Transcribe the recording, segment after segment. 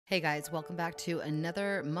Hey guys, welcome back to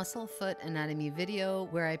another muscle foot anatomy video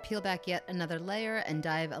where I peel back yet another layer and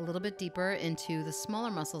dive a little bit deeper into the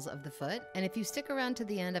smaller muscles of the foot. And if you stick around to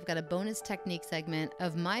the end, I've got a bonus technique segment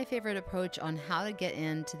of my favorite approach on how to get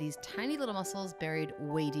into these tiny little muscles buried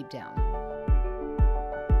way deep down.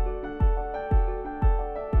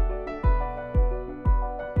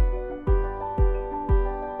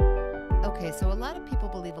 Okay, so a lot of people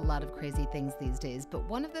believe a lot of crazy things these days, but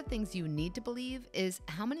one of the things you need to believe is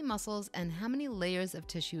how many muscles and how many layers of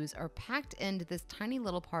tissues are packed into this tiny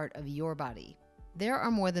little part of your body. There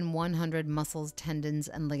are more than 100 muscles, tendons,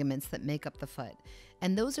 and ligaments that make up the foot,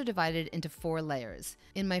 and those are divided into 4 layers.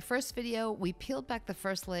 In my first video, we peeled back the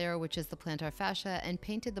first layer, which is the plantar fascia, and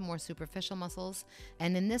painted the more superficial muscles.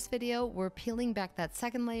 And in this video, we're peeling back that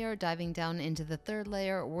second layer, diving down into the third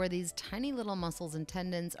layer, where these tiny little muscles and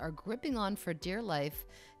tendons are gripping on for dear life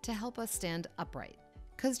to help us stand upright.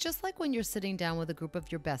 Because just like when you're sitting down with a group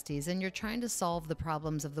of your besties and you're trying to solve the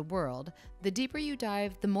problems of the world, the deeper you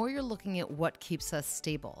dive, the more you're looking at what keeps us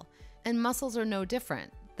stable. And muscles are no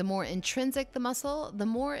different. The more intrinsic the muscle, the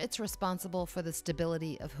more it's responsible for the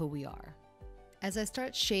stability of who we are. As I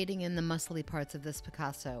start shading in the muscly parts of this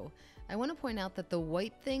Picasso, I want to point out that the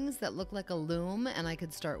white things that look like a loom and I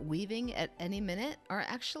could start weaving at any minute are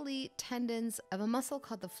actually tendons of a muscle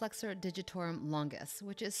called the flexor digitorum longus,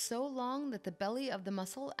 which is so long that the belly of the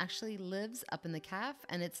muscle actually lives up in the calf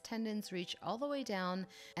and its tendons reach all the way down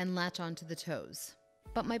and latch onto the toes.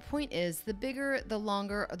 But my point is, the bigger, the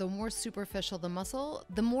longer, or the more superficial the muscle,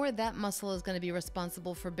 the more that muscle is going to be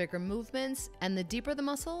responsible for bigger movements, and the deeper the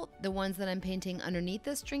muscle, the ones that I'm painting underneath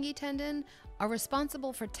this stringy tendon, are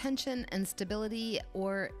responsible for tension and stability,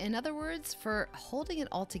 or in other words, for holding it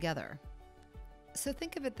all together. So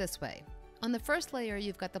think of it this way. On the first layer,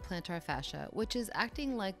 you've got the plantar fascia, which is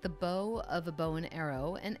acting like the bow of a bow and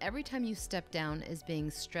arrow, and every time you step down is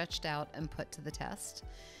being stretched out and put to the test.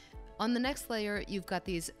 On the next layer, you've got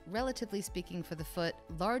these, relatively speaking for the foot,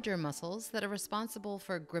 larger muscles that are responsible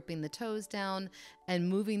for gripping the toes down and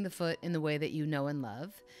moving the foot in the way that you know and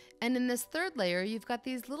love. And in this third layer, you've got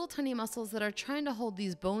these little tiny muscles that are trying to hold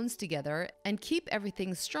these bones together and keep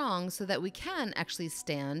everything strong so that we can actually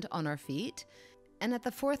stand on our feet. And at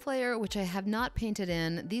the fourth layer, which I have not painted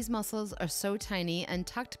in, these muscles are so tiny and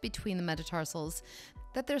tucked between the metatarsals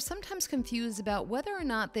that they're sometimes confused about whether or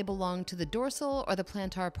not they belong to the dorsal or the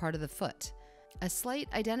plantar part of the foot. A slight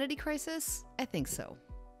identity crisis? I think so.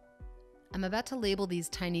 I'm about to label these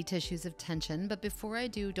tiny tissues of tension, but before I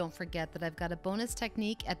do, don't forget that I've got a bonus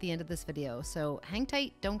technique at the end of this video, so hang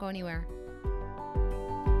tight, don't go anywhere.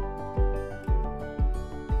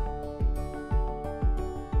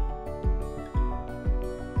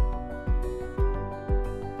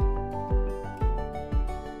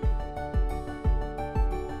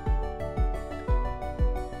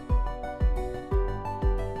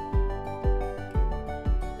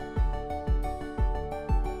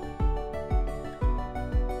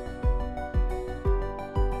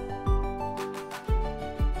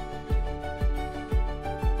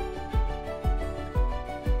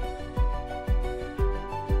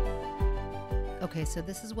 Okay, so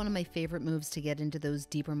this is one of my favorite moves to get into those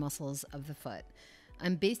deeper muscles of the foot.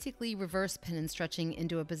 I'm basically reverse pin and stretching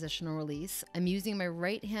into a positional release. I'm using my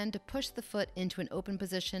right hand to push the foot into an open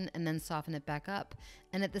position and then soften it back up.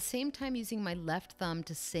 And at the same time using my left thumb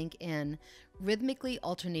to sink in, rhythmically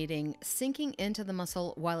alternating, sinking into the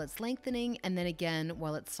muscle while it's lengthening and then again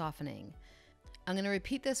while it's softening. I'm going to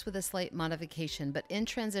repeat this with a slight modification, but in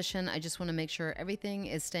transition, I just want to make sure everything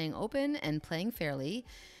is staying open and playing fairly.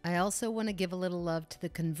 I also want to give a little love to the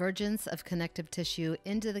convergence of connective tissue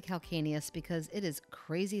into the calcaneus because it is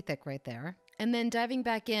crazy thick right there. And then diving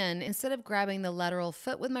back in, instead of grabbing the lateral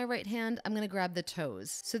foot with my right hand, I'm going to grab the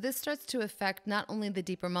toes. So this starts to affect not only the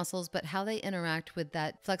deeper muscles, but how they interact with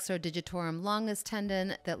that flexor digitorum longus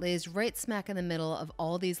tendon that lays right smack in the middle of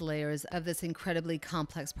all these layers of this incredibly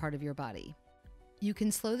complex part of your body. You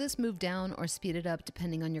can slow this move down or speed it up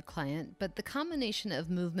depending on your client, but the combination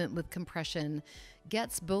of movement with compression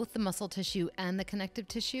gets both the muscle tissue and the connective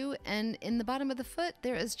tissue, and in the bottom of the foot,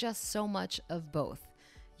 there is just so much of both.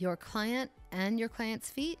 Your client and your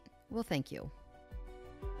client's feet will thank you.